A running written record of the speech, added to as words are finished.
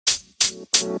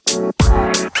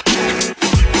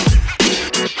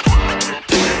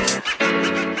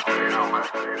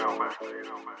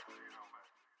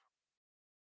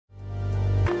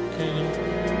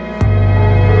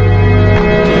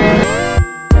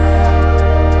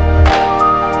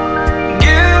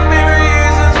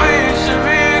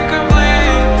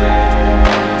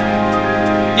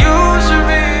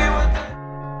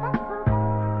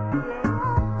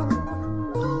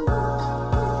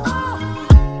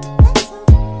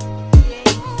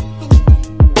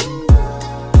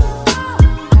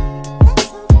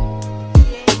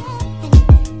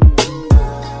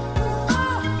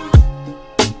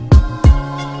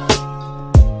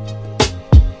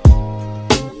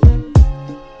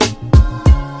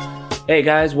Hey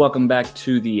guys, welcome back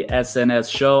to the SNS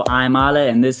show. I'm Ale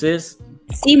and this is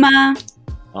Sima.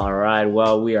 All right,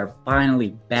 well, we are finally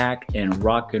back and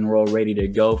rock and roll, ready to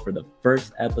go for the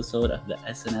first episode of the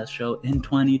SNS show in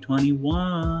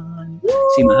 2021. Woo!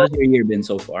 Sima, how's your year been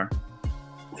so far?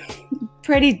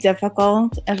 Pretty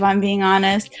difficult, if I'm being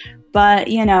honest. But,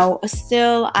 you know,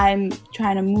 still I'm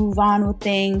trying to move on with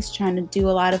things, trying to do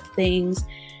a lot of things.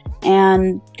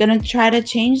 And gonna try to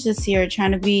change this year,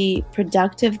 trying to be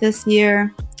productive this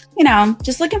year. You know,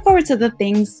 just looking forward to the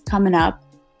things coming up,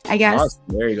 I guess. Awesome.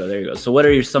 There you go. So what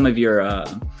are some of your,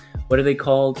 what are they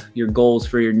called? Your goals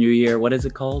for your new year? What is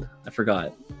it called? I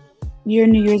forgot. Your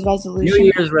New Year's resolution.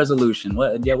 New Year's resolution.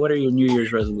 What are your New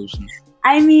Year's resolutions?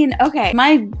 I mean, okay,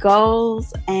 my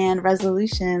goals and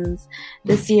resolutions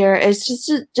this year is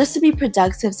just to be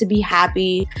productive, to be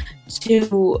happy,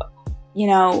 to, you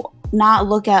know, not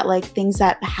look at like things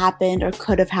that happened or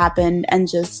could have happened and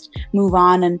just move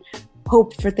on and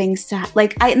hope for things to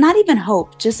not even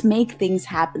hope, just make things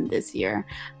happen this year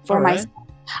for myself.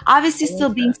 Obviously still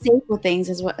being safe with things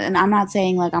is what, and I'm not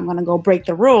saying like I'm gonna go break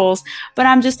the rules, but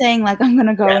I'm just saying like I'm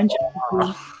gonna go and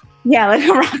like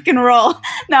a rock and roll.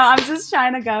 No, I'm just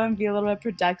trying to go and be a little bit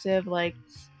productive, like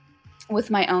with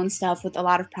my own stuff, with a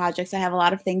lot of projects. I have a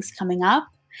lot of things coming up.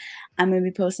 I'm going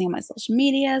to be posting on my social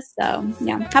media. So,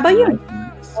 yeah. How about you?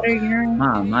 What are your...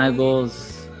 My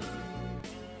goals,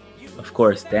 of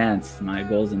course, dance. My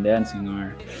goals in dancing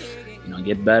are, you know,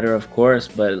 get better, of course.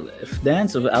 But if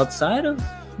dance, outside of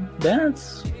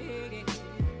dance,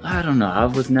 I don't know. I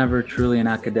was never truly an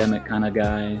academic kind of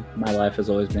guy. My life has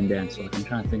always been dance. So like, I'm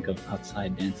trying to think of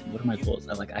outside dancing. What are my goals?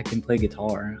 I can play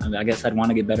guitar. I guess I'd want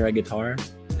to get better at guitar.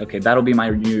 Okay, that'll be my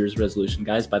New Year's resolution,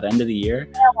 guys. By the end of the year,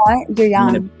 you know what? You're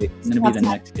young. I'm gonna be the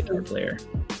next guitar player.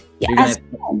 Yeah,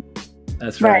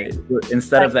 that's right.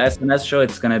 Instead of the SNS show,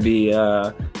 it's gonna be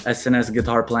SNS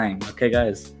guitar playing. Okay,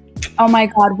 guys. Oh my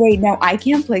God! Wait, no, I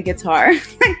can't play guitar.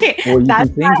 Well, you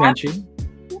can sing, can't you?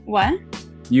 What?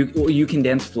 You can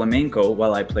dance flamenco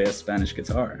while I play a Spanish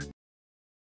guitar.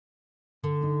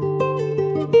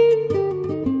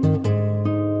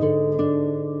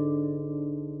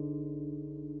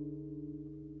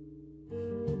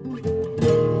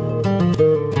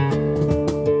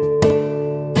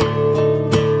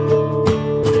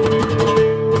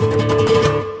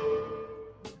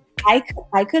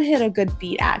 I could hit a good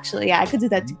beat, actually. Yeah, I could do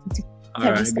that. All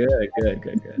right, good.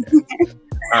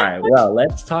 All right, well,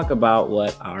 let's talk about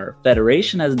what our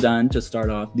federation has done to start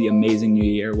off the amazing new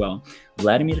year. Well,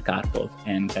 Vladimir Karpov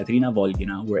and Katrina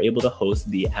Volgina were able to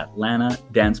host the Atlanta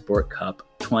Danceport Cup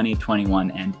 2021,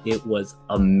 and it was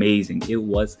amazing. It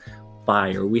was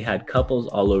fire. We had couples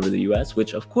all over the U.S.,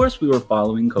 which, of course, we were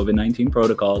following COVID-19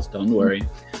 protocols. Don't worry.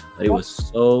 But it was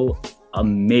so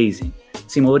amazing.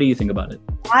 Sima, what do you think about it?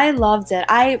 I loved it.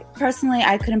 I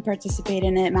couldn't participate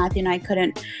in it. Matthew and I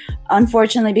couldn't,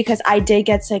 unfortunately, because I did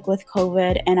get sick with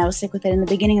COVID and I was sick with it in the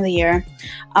beginning of the year.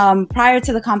 Prior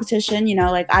to the competition, you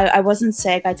know, like I wasn't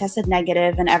sick. I tested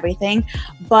negative and everything,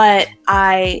 but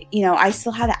I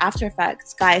still had the after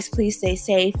effects. Guys, please stay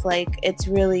safe. Like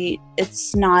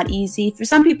it's not easy. For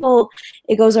some people,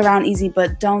 it goes around easy,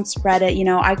 but don't spread it. You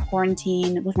know, I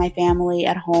quarantined with my family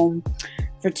at home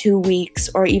for 2 weeks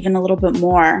or even a little bit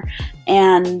more.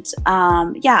 And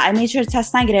I made sure to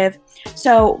test negative.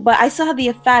 So, but I still had the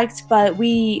effect, but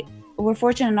we were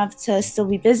fortunate enough to still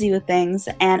be busy with things.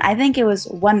 And I think it was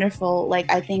wonderful.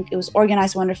 Like, I think it was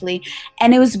organized wonderfully.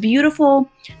 And it was beautiful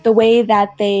the way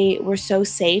that they were so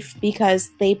safe, because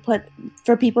they put,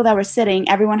 for people that were sitting,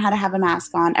 everyone had to have a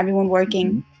mask on, everyone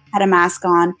working had a mask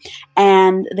on,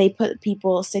 and they put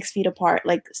people 6 feet apart,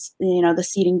 like, you know, the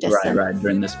seating distance. Right,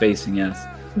 during the spacing, yes.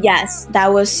 Yes,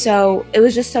 it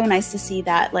was just so nice to see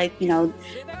that, like, you know,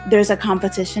 there's a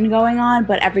competition going on,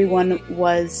 but everyone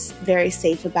was very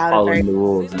safe about following the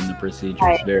rules and the procedures.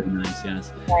 Right. Very nice,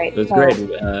 yes. Right. It was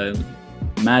great.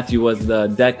 Matthew was the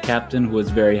deck captain, who was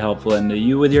very helpful, and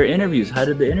you with your interviews. How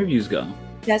did the interviews go?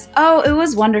 Yes. Oh, it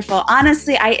was wonderful.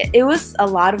 Honestly, it was a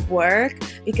lot of work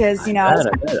because, you know, I bet.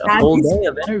 A whole day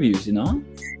of interviews, you know?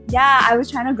 Yeah, I was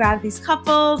trying to grab these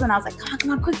couples and I was like,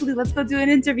 come on, quickly, let's go do an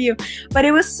interview. But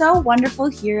it was so wonderful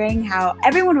hearing how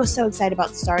everyone was so excited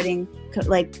about starting,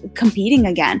 like, competing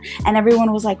again. And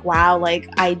everyone was like, wow, like,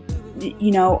 I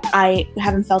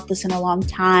haven't felt this in a long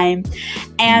time.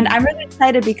 And I'm really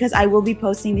excited because I will be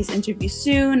posting these interviews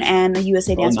soon, and the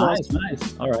USA Dance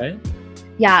Nice. All right.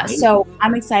 Yeah, so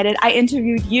I'm excited. I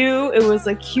interviewed you. It was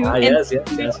a cute yes. So,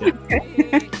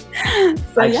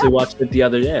 I actually watched it the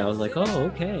other day. I was like, oh,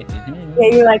 okay. Yeah,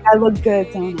 you're like, I look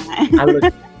good, don't I? I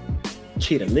look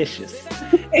cheetah-licious.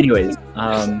 Anyways,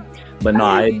 but no,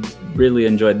 I really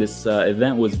enjoyed this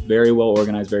event. Was very well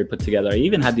organized, very put together. I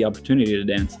even had the opportunity to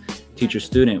dance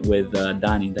teacher-student with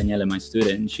Daniela, my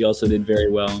student. She also did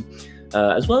very well,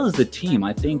 as well as the team.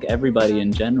 I think everybody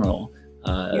in general,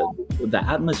 the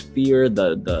atmosphere,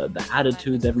 the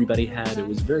attitudes everybody had, it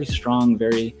was very strong,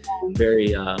 very,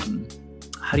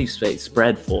 how do you say,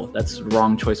 spreadful? That's the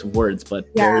wrong choice of words, but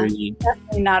very...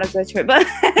 Definitely not a good choice, but...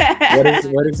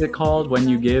 what is it called when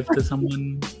you give to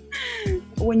someone?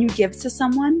 When you give to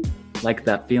someone? Like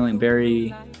that feeling,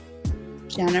 very...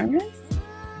 Generous?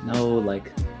 No,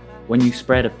 like when you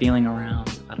spread a feeling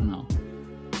around. I don't know.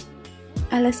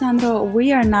 Alessandro,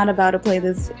 we are not about to play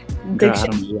this dictionary. I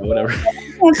don't know, whatever. I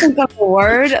can't think of a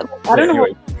word. I don't know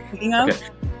what you're thinking of. Okay.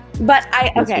 But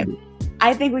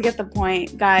I think we get the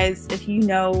point, guys. If you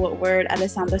know what word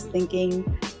Alessandro's thinking,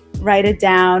 write it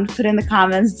down, put it in the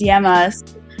comments, DM us,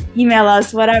 email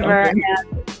us, whatever. Okay. And,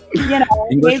 you know,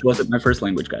 English wasn't my first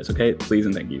language, guys. Okay, please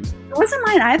and thank yous. It wasn't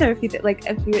mine either.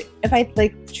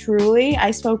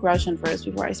 I spoke Russian first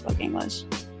before I spoke English.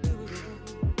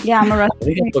 Yeah, I'm a Russian. I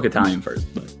think I spoke Italian first,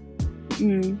 but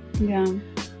yeah.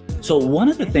 So one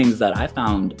of the things that I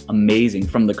found amazing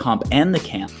from the comp and the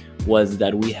camp was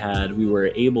that we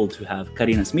were able to have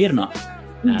Karina Smirnov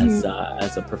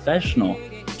as a professional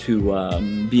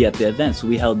to be at the event. So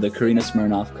we held the Karina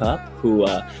Smirnov Cup, who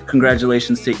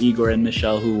congratulations to Igor and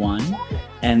Michelle who won,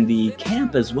 and the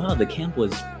camp as well. The camp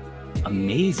was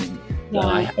amazing. Yeah.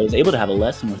 I was able to have a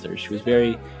lesson with her. She was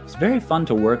very fun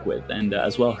to work with, and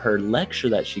as well her lecture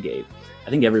that she gave. I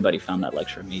think everybody found that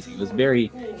lecture amazing. It was very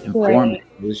informative.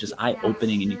 It was just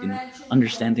eye-opening, and you can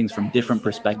understand things from different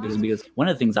perspectives. Because one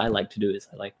of the things I like to do is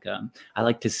I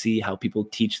like to see how people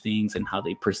teach things and how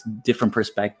they different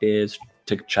perspectives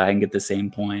to try and get the same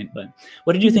point. But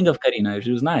what did you think of Karina?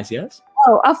 She was nice, yes?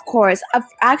 Oh, of course.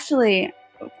 Actually,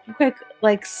 quick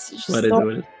What?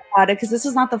 About it, because this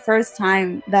was not the first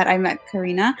time that I met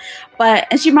Karina,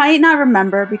 and she might not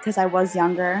remember because I was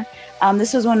younger.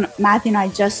 This was when Matthew and I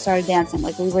just started dancing.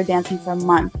 Like, we were dancing for a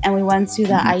month, and we went to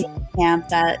the IE camp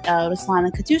that Ruslan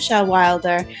and Katusha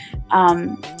Wilder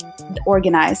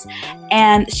organized,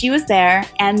 and she was there.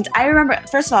 And I remember,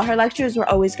 first of all, her lectures were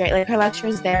always great. Like, her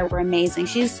lectures there were amazing.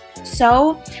 She's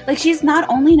not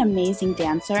only an amazing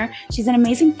dancer, she's an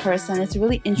amazing person. It's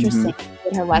really interesting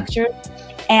with her lectures.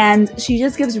 And she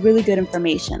just gives really good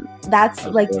information. That's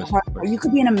you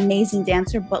could be an amazing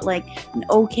dancer, but like an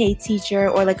okay teacher,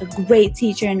 or like a great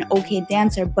teacher and an okay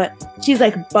dancer. But she's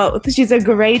like both. She's a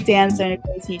great dancer and a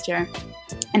great teacher.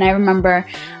 And I remember,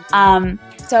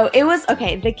 so it was,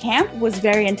 the camp was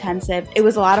very intensive. It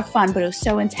was a lot of fun, but it was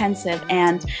so intensive.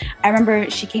 And I remember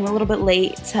she came a little bit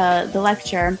late to the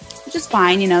lecture, which is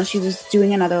fine. You know, she was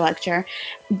doing another lecture.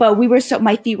 But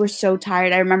my feet were so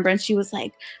tired, I remember, and she was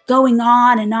like going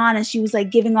on, and she was like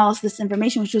giving all us this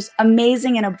information, which was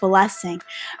amazing and a blessing.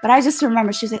 But I just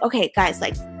remember she was like, okay, guys,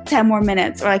 like 10 more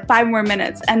minutes or like 5 more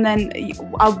minutes, and then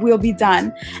we'll be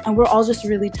done. And we're all just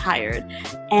really tired,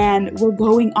 and we're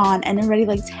going on, and already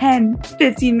like 10,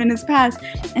 15 minutes passed.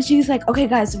 And she's like, okay,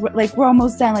 guys, we're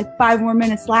almost done, like 5 more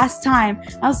minutes. Last time.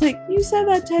 I was like, you said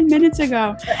that 10 minutes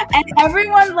ago. And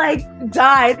everyone like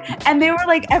died. And they were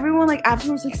like, everyone like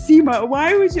afterwards, like, Seema,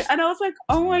 why would you? And I was like,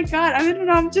 oh my God, I don't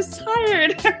know, I'm just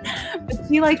tired. But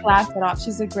she like laughed it off.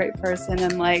 She's a great person,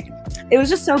 and like it was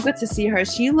just so good to see her.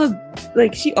 She looked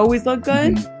like she always looked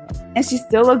good, and she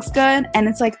still looks good. And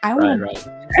it's like, I want right.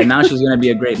 And now she's gonna be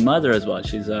a great mother as well.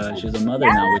 She's a mother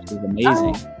now, which is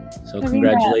amazing. So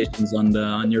congratulations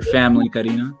on your family,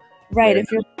 Karina. Right.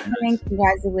 If you're listening,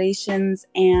 congratulations,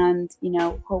 and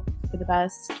hope for the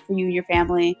best for you and your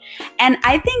family. And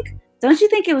I think, don't you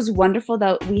think it was wonderful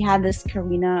that we had this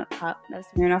Karina Cup, the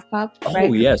Smirnov Cup?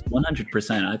 Right? Oh yes,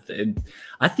 100%.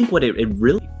 I think what it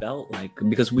really felt like,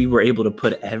 because we were able to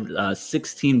put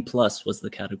 16 plus was the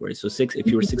category. So if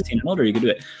you were 16 and older, you could do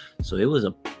it. So it was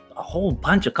a a whole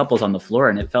bunch of couples on the floor,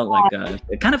 and it felt like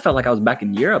it kind of felt like I was back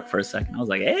in Europe for a second. I was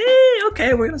like, hey,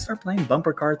 okay, we're gonna start playing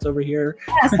bumper carts over here.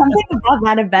 Yeah, something about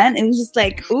that event, it was just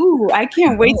like, ooh, I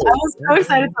can't wait. I was so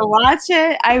excited to watch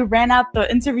it. I ran out the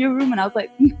interview room and I was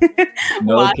like,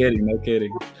 no kidding.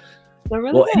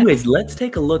 Really well, good. anyways, let's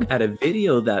take a look at a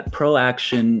video that Pro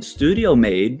Action Studio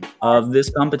made of this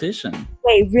competition.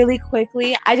 Wait, really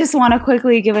quickly, I just want to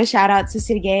quickly give a shout out to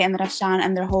Sergey and Rashan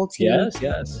and their whole team.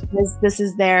 Yes. This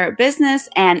is their business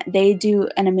and they do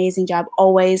an amazing job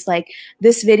always. Like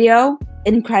this video,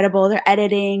 incredible. They're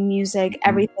editing, music,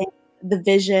 everything, the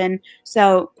vision.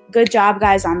 So good job,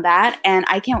 guys, on that. And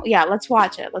I can't, let's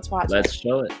watch it. Let's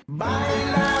show it.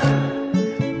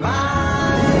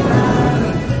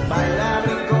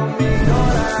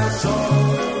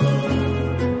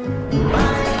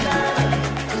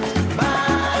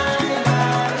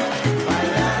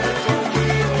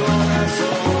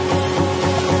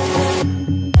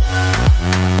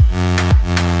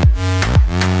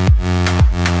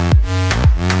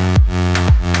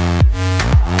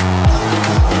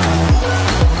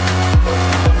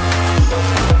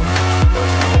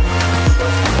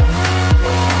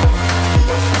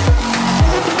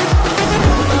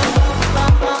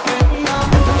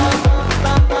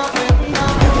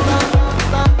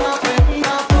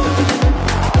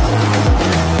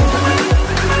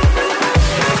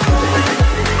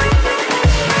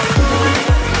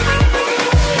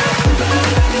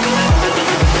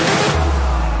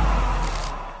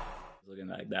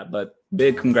 But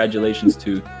big congratulations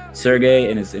to Sergey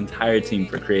and his entire team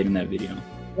for creating that video.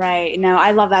 Right. No,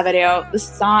 I love that video. The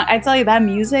song, I tell you, that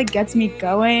music gets me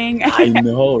going. I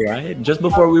know, right? Just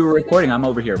before we were recording, I'm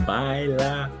over here.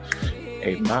 Baila.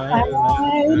 Hey,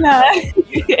 baila.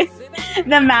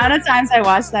 The amount of times I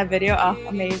watched that video,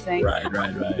 amazing. Right.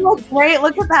 Look great.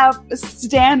 Look at that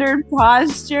standard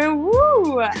posture.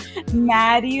 Woo!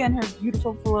 Maddie and her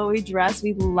beautiful flowy dress.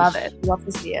 We love it. Love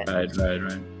to see it. Right.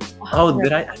 Oh,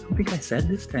 I don't think I said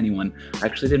this to anyone. I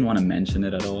actually didn't want to mention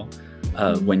it at all.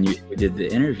 When we did the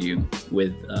interview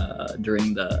with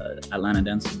during the Atlanta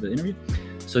Dance of the interview.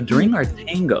 So during our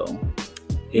tango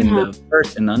in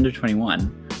the under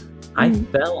 21, I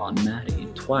fell on Maddie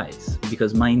twice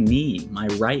because my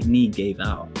right knee gave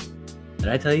out. Did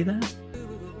I tell you that?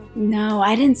 No,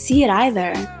 I didn't see it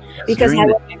either. Yes, because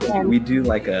we do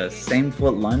like a same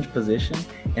foot lunge position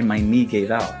and my knee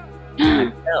gave out. And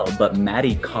I fell, but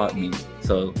Maddie caught me.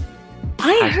 So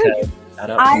I heard.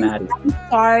 Maddie. I'm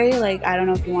sorry, like I don't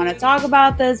know if you want to talk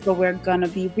about this, but we're gonna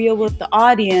be real with the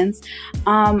audience.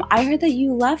 I heard that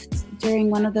you left during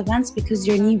one of the events because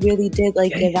your knee really did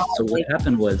give out. So what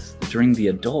happened was during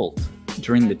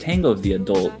the tango of the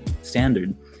adult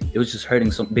standard, it was just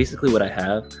hurting. So basically what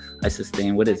I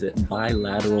sustain,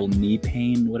 bilateral knee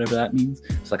pain, whatever that means.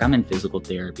 It's like I'm in physical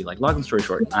therapy. Like long story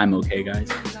short, I'm okay, guys.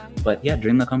 But yeah,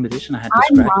 during the competition, I had to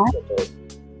scratch.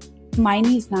 My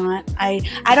knee's not. I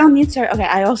don't need surgery. Okay,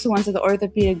 I also went to the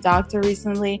orthopedic doctor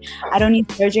recently. I don't need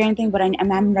surgery or anything, but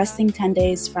I'm resting 10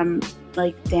 days from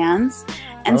dance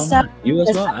and stuff. You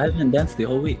as well? I haven't danced the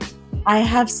whole week. I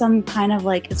have some kind of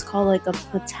it's called a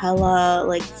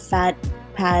patella fat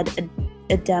pad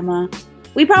edema.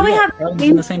 We probably have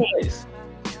the same place.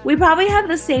 We probably have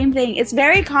the same thing. It's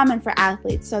very common for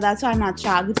athletes, so that's why I'm not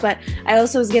shocked. But I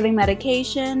also was giving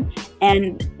medication,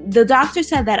 and the doctor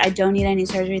said that I don't need any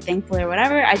surgery, thankfully, or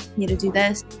whatever. I just need to do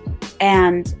this,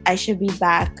 and I should be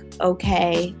back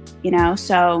okay,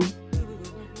 so...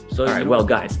 So, all right, well,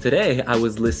 guys, today I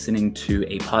was listening to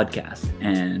a podcast,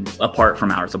 and apart from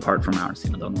ours,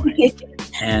 Seema, don't worry.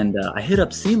 And I hit up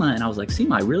Seema, and I was like,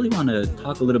 Seema, I really want to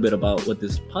talk a little bit about what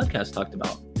this podcast talked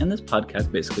about. And this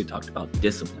podcast basically talked about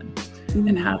discipline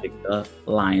and having the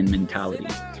lion mentality.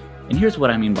 And here's what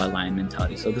I mean by lion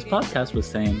mentality. So this podcast was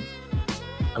saying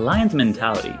a lion's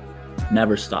mentality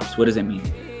never stops. What does it mean?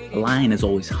 A lion is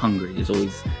always hungry, is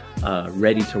always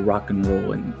ready to rock and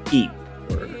roll and eat,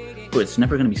 it's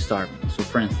never going to be starving. So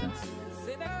for instance,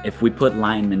 if we put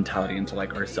lion mentality into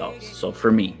ourselves. So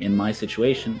for me, in my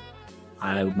situation,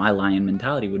 my lion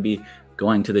mentality would be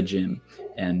going to the gym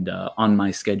and on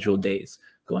my scheduled days,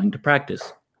 going to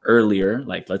practice earlier,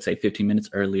 let's say 15 minutes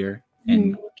earlier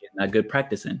and getting that good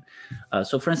practice in.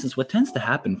 So for instance, what tends to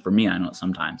happen for me, I know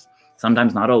sometimes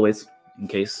not always, in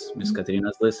case Ms. Katerina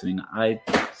is listening, I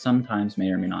sometimes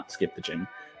may or may not skip the gym.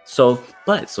 So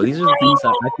these are the things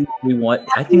that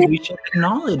I think we should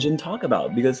acknowledge and talk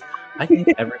about, because I think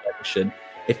everybody should.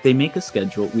 If they make a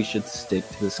schedule, we should stick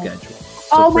to the schedule.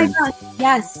 So my God.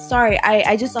 Yes. Sorry.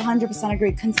 I just 100%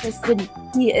 agree.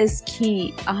 Consistency is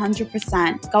key.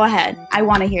 100%. Go ahead. I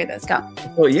want to hear this. Go.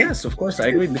 Well, yes, of course I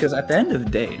agree, because at the end of the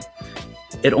day,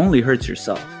 it only hurts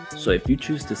yourself. So if you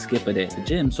choose to skip a day at the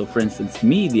gym, so for instance,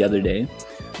 me the other day,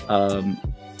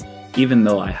 even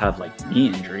though I have like knee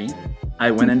injury,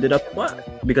 I went and did upper body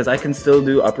because I can still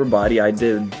do upper body. I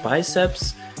did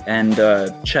biceps and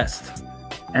chest.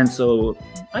 And so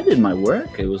I did my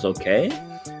work. It was okay.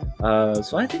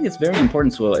 So I think it's very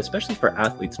important, so especially for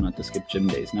athletes, not to skip gym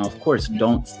days. Now, of course,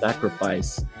 don't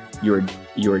sacrifice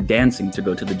your dancing to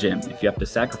go to the gym. If you have to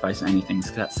sacrifice anything,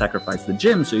 sacrifice the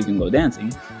gym so you can go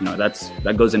dancing. You know,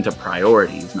 that goes into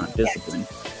priorities, not discipline.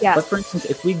 Yeah. But for instance,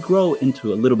 if we grow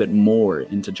into a little bit more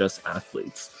into just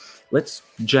athletes, let's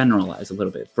generalize a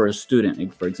little bit. For a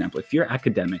student, for example, if you're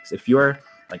academics, if your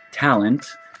like talent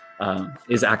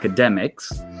is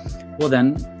academics, well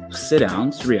then sit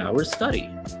down 3 hours, study.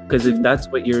 Because if that's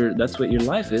what your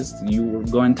life is, you're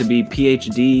going to be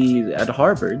PhD at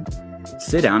Harvard,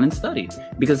 sit down and study.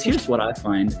 Because here's what I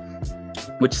find,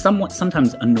 which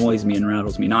sometimes annoys me and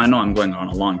rattles me. Now I know I'm going on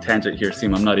a long tangent here,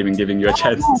 Seema. I'm not even giving you a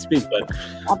chance to speak,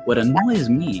 but what annoys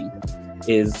me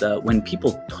is when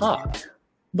people talk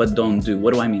but don't do.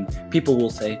 What do I mean? People will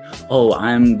say, oh,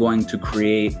 I'm going to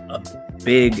create a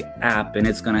big app and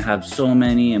it's going to have so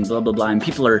many and blah, blah, blah. And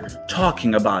people are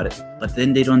talking about it, but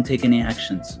then they don't take any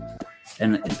actions.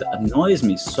 And it annoys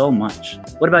me so much.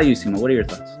 What about you, Seema? What are your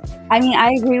thoughts? I mean,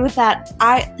 I agree with that.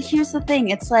 Here's the thing.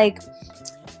 It's like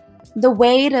the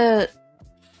way to,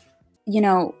 you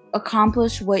know,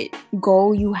 accomplish what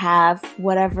goal you have,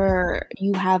 whatever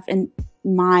you have in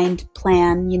mind,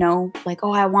 plan, you know, like,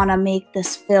 oh, I want to make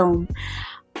this film.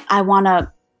 I want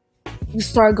to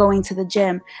start going to the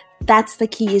gym. That's the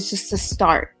key, is just to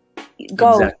start.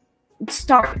 Go. Exactly.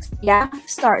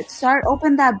 Start.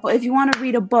 Open that book. If you want to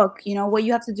read a book, you know, what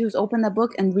you have to do is open the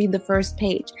book and read the first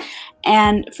page.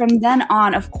 And from then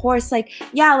on, of course, like,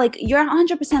 yeah, like you're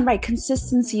 100% right.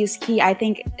 Consistency is key. I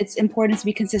think it's important to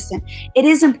be consistent. It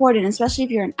is important, especially if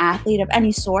you're an athlete of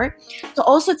any sort, to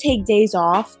also take days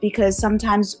off, because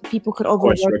sometimes people could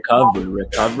overwork. Of course,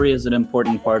 recovery is an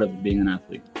important part of being an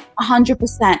athlete.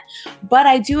 100%. But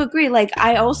I do agree. Like,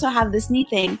 I also have this knee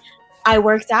thing. I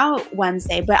worked out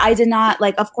Wednesday, but I did not,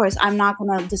 like, of course, I'm not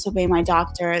going to disobey my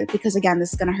doctor, because again,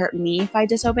 this is going to hurt me if I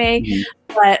disobey.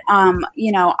 Mm-hmm. But,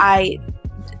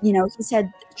 he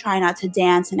said, try not to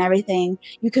dance and everything.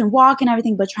 You can walk and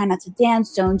everything, but try not to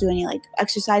dance. Don't do any like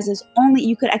exercises. Only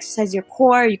you could exercise your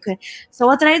core. So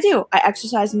what did I do? I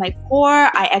exercised my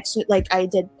core. I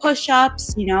did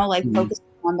push-ups, you know, like focus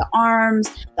on the arms,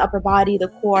 the upper body, the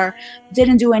core.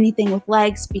 Didn't do anything with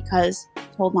legs because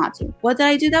told not to. What did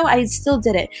I do though? I still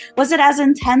did it. Was it as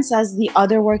intense as the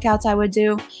other workouts I would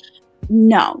do?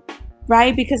 No,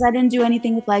 right? Because I didn't do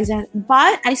anything with legs,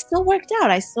 but I still worked out.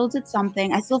 I still did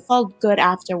something. I still felt good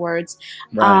afterwards.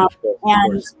 Right,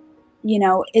 and you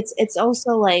know, it's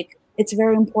also like, it's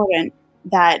very important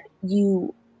that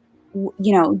you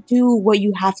know, do what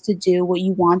you have to do, what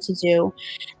you want to do,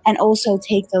 and also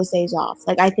take those days off.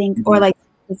 Like, I think, or like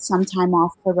with some time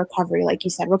off for recovery. Like you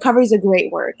said, recovery is a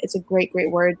great word. It's a great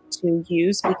word to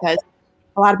use, because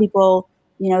a lot of people,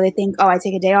 you know, they think, oh, I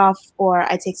take a day off or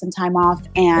I take some time off,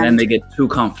 and then they get too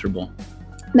comfortable.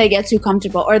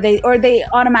 Or they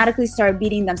automatically start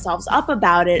beating themselves up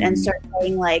about it and start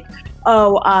saying like,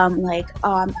 I'm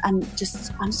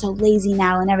so lazy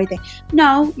now and everything.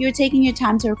 No, you're taking your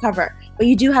time to recover, but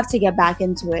you do have to get back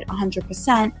into it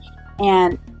 100%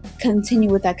 and continue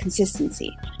with that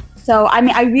consistency. So, I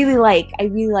mean, I really like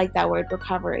that word,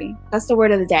 recovery. That's the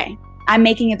word of the day. I'm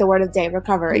making it the word of the day,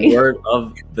 recovery. The word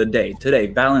of the day today,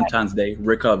 Valentine's Day,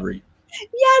 recovery.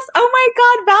 Yes. Oh my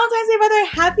God, Valentine's Day, brother.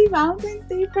 Happy Valentine's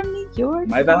Day from New York.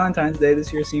 My Valentine's Day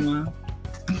this year, Seema.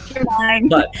 You're mine.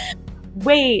 But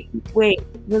wait,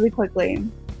 really quickly.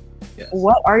 Yes.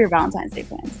 What are your Valentine's Day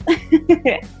plans?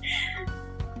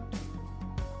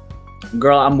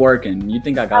 Girl, I'm working. You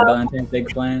think I got Valentine's Day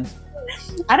plans?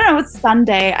 I don't know. It's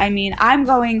Sunday. I mean, I'm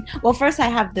going. Well, first I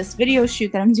have this video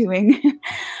shoot that I'm doing,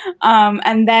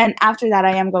 and then after that,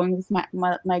 I am going with my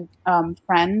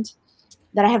friend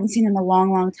that I haven't seen in a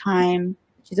long time.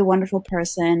 She's a wonderful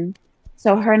person.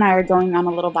 So her and I are going on a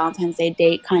little Valentine's Day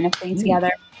date kind of thing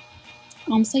together.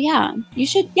 So yeah, you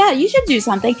should do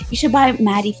something. You should buy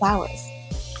Maddie flowers.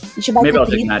 You should buy. Maybe I'll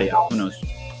take Maddie out. Who knows?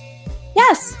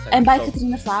 Yes, and buy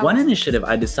Katrina flowers. One initiative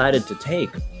I decided to take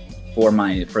for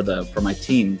my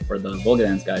team, for the Volga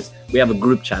Dance guys, we have a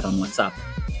group chat on WhatsApp.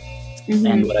 Mm-hmm.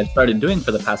 And what I've started doing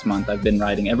for the past month, I've been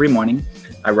writing every morning.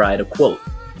 I write a quote.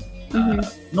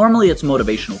 Normally it's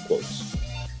motivational quotes.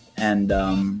 And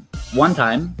one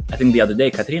time, I think the other day,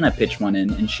 Katrina pitched one in,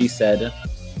 and she said,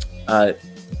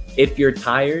 if you're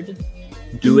tired,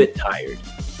 do it tired,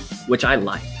 which I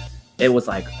liked. it was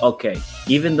like, okay,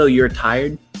 even though you're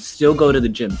tired, still go to the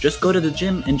gym. Just go to the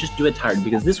gym and just do it tired,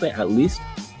 because this way, at least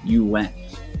you went.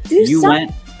 You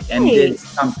went and did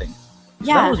something. So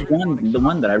that was the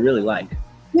one that I really like.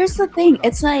 Here's the thing.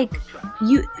 It's like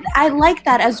I like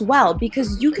that as well,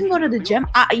 because you can go to the gym.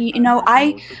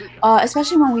 I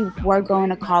especially when we were going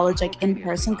to college, like in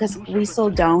person, because we still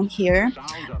don't here.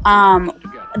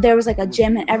 There was like a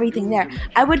gym and everything there.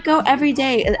 I would go every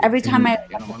day. Every time I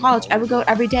went to college, I would go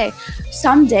every day.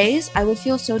 Some days I would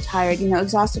feel so tired,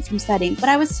 exhausted from studying, but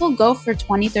I would still go for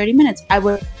 20, 30 minutes. I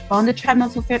would go on the treadmill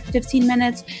for 15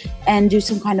 minutes and do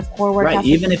some kind of core workout. Right,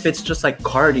 even if it's just like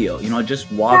cardio,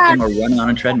 just walking or running on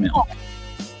a treadmill.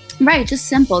 Right, just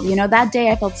simple. That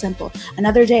day I felt simple.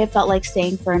 Another day I felt like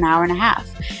staying for an hour and a half.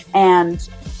 And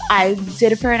I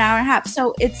did it for an hour and a half.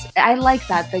 So I like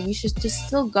that you should just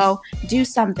still go do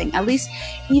something. At least,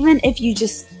 even if you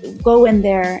just go in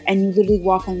there and you literally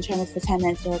walk on the treadmill for 10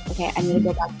 minutes, you're like, okay, I need to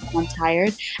go back home, I'm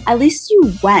tired. At least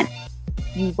you went.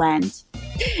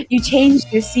 You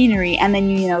changed your scenery, and then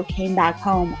you came back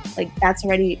home. Like, that's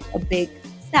already a big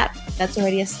step. That's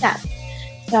already a step.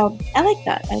 So I like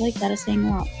that. I like that as saying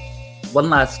a lot. One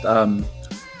last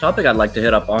topic I'd like to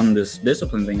hit up on this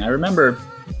discipline thing. I remember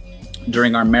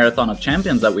during our Marathon of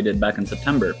Champions that we did back in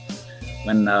September,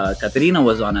 when Katerina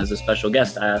was on as a special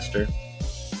guest, I asked her,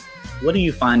 what do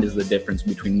you find is the difference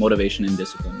between motivation and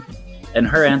discipline? And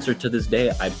her answer, to this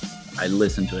day, I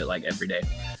listen to it like every day.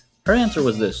 Her answer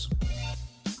was this: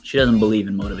 she doesn't believe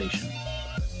in motivation.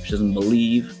 She doesn't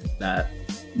believe that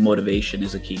motivation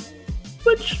is a key.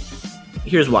 Which,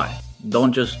 here's why.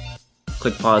 Don't just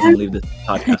click pause and leave this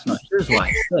podcast. No, here's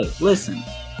why. Stay, listen.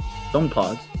 Don't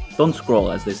pause. Don't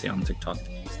scroll, as they say on TikTok.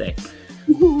 Stay.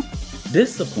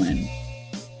 Discipline,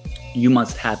 you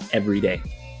must have every day.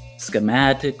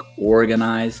 Schematic,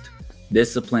 organized.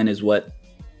 Discipline is what...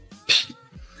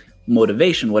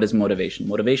 Motivation, what is motivation?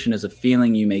 Motivation is a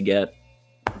feeling you may get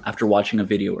after watching a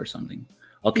video or something.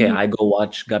 Okay, I go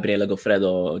watch Gabriela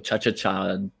Goffredo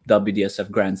Cha-Cha-Cha WDSF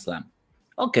Grand Slam.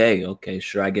 Okay,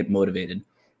 sure, I get motivated.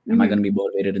 Am I going to be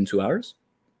motivated in 2 hours?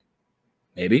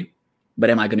 Maybe. But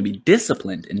am I going to be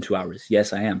disciplined in 2 hours?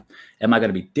 Yes, I am. Am I going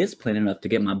to be disciplined enough to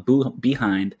get my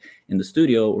behind in the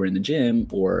studio or in the gym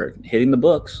or hitting the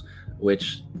books,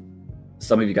 which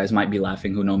some of you guys might be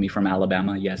laughing who know me from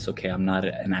Alabama. Yes, okay, I'm not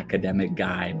an academic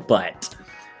guy, but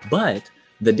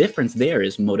the difference there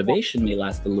is motivation may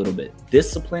last a little bit.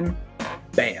 Discipline,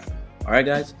 bam. All right,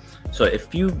 guys? So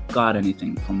if you got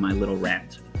anything from my little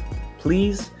rant,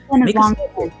 please make a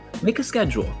schedule. Make a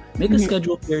schedule. Make a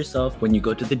schedule for yourself when you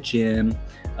go to the gym,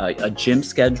 a gym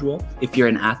schedule. If you're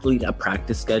an athlete, a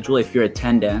practice schedule. If you're a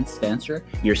dancer,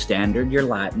 your standard, your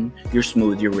Latin, your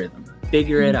smooth, your rhythm.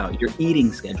 Figure it out. Your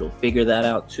eating schedule, figure that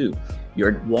out too.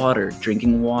 Your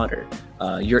drinking water,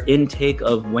 your intake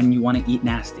of when you want to eat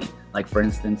nasty. Like, for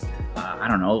instance, I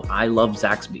don't know, I love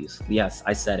Zaxby's. Yes,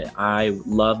 I said it. I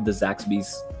love the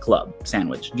Zaxby's Club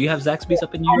sandwich. Do you have Zaxby's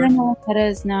up in New York? I don't know what that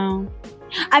is, no.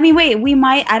 I mean, wait, we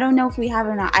might. I don't know if we have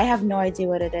or not. I have no idea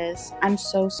what it is. I'm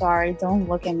so sorry. Don't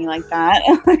look at me like that.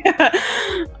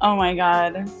 Oh my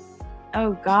God.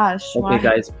 Oh gosh. Okay, why?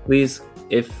 Guys, please,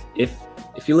 if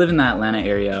you live in the Atlanta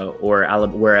area or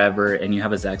wherever and you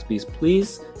have a Zaxby's,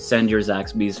 please send your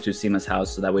Zaxby's to Seema's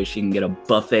house so that way she can get a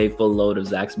buffet full load of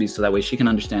Zaxby's so that way she can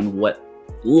understand what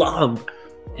love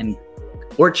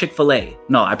or Chick-fil-A.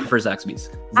 No, I prefer Zaxby's.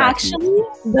 Actually,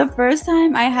 the first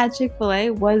time I had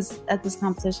Chick-fil-A was at this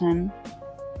competition.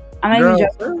 I'm not even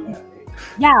joking.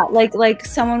 Yeah, like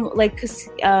someone, like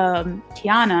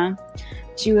Kiana,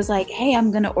 she was like, hey,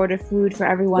 I'm going to order food for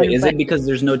everyone. Wait, is it because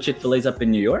there's no Chick-fil-A's up in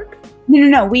New York?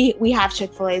 No. We have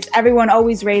Chick-fil-A's. Everyone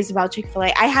always raves about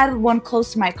Chick-fil-A. I had one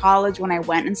close to my college when I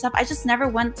went and stuff. I just never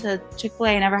went to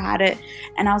Chick-fil-A. I never had it.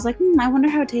 And I was like, I wonder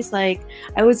how it tastes like.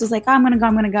 I was just like, oh, I'm going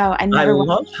to go. I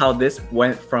love how this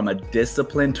went from a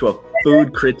discipline to a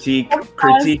food critiquing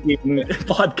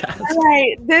podcast.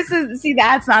 Right.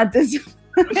 That's not discipline.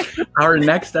 Our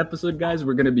next episode, guys,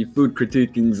 we're going to be food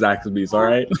critiquing Zaxby's, all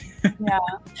right? Yeah.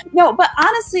 No, but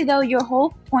honestly, though, your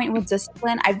whole point with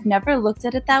discipline, I've never looked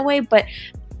at it that way, but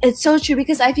it's so true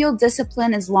because I feel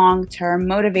discipline is long term.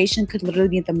 Motivation could literally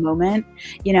be at the moment,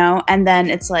 and then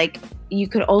it's like you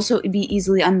could also be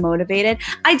easily unmotivated.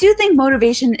 I do think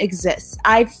motivation exists.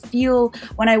 I feel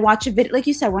when I watch a video, like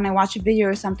you said, when I watch a video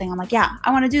or something, I'm like, yeah,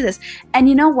 I want to do this. And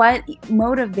you know what?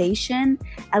 Motivation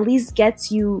at least gets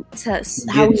you to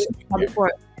how we said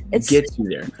before. It gets you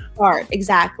there. Start,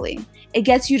 exactly. It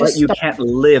gets you to start. But you start. can't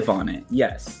live on it.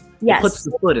 Yes. Yes. It puts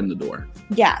the foot in the door.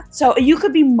 Yeah. So you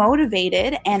could be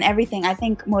motivated and everything. I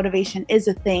think motivation is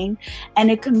a thing, and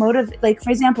it could motivate. Like,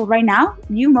 for example, right now,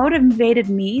 you motivated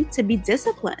me to be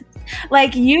disciplined.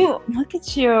 Like, you, look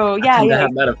at you. Yeah. Yeah.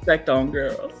 Have that effect on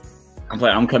girls.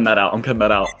 I'm cutting that out. I'm cutting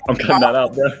that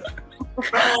out, bro.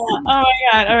 Oh my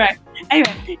God. All right.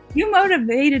 Anyway, you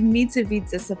motivated me to be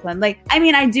disciplined. Like, I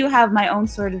mean, I do have my own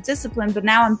sort of discipline, but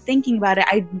now I'm thinking about it.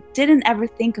 I didn't ever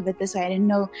think of it this way. I didn't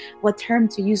know what term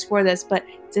to use for this, but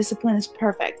discipline is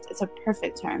perfect. It's a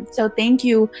perfect term. So thank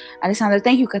you, Alexander.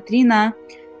 Thank you, Katrina.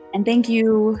 And thank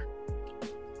you,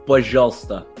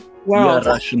 Пожалуйста. World.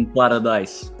 Russian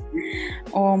Paradise.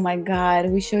 Oh my God.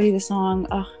 We showed you the song.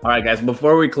 Oh. All right, guys,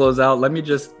 before we close out, let me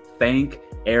just thank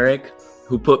Eric,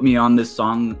 who put me on this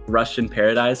song, Russian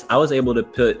Paradise. I was able to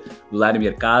put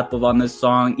Vladimir Karpov on this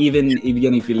song. Even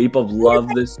Evgeny Filipov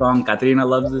loved this song. Katrina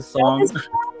loves this song.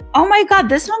 Oh my God,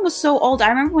 this song was so old. I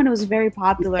remember when it was very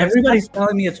popular. Everybody's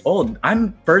telling me it's old.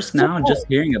 I'm first now just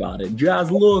hearing about it.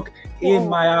 Just look in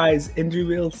my eyes and you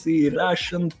will see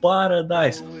Russian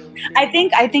Paradise. I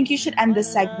think you should end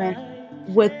this segment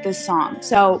with this song.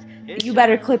 So you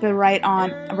better clip it right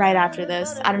after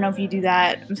this. I don't know if you do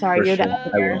that. I'm sorry, you're the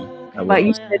editor. I will. But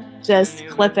you should just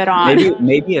clip it on.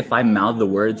 Maybe if I mouth the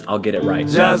words, I'll get it right.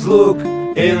 Just look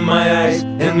in my eyes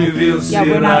and you will see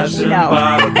Russian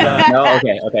Paradise. No,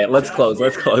 okay, let's close.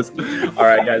 All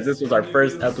right, guys, this was our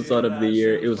first episode of the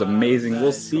year. It was amazing.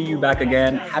 We'll see you back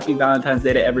again. Happy Valentine's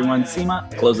Day to everyone. Sima,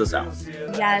 close us out.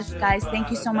 Yes, guys, thank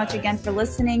you so much again for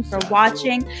listening, for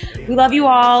watching. We love you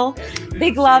all.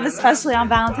 Big love, especially on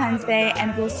Valentine's Day.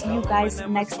 And we'll see you guys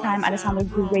next time. Alessandro,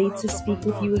 great to speak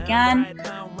with you again.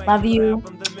 Love you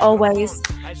always.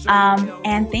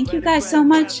 And thank you guys so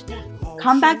much.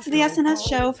 Come back to the SNS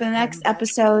show for the next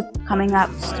episode coming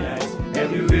up soon.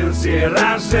 And you will see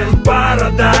Russian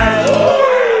Paradise.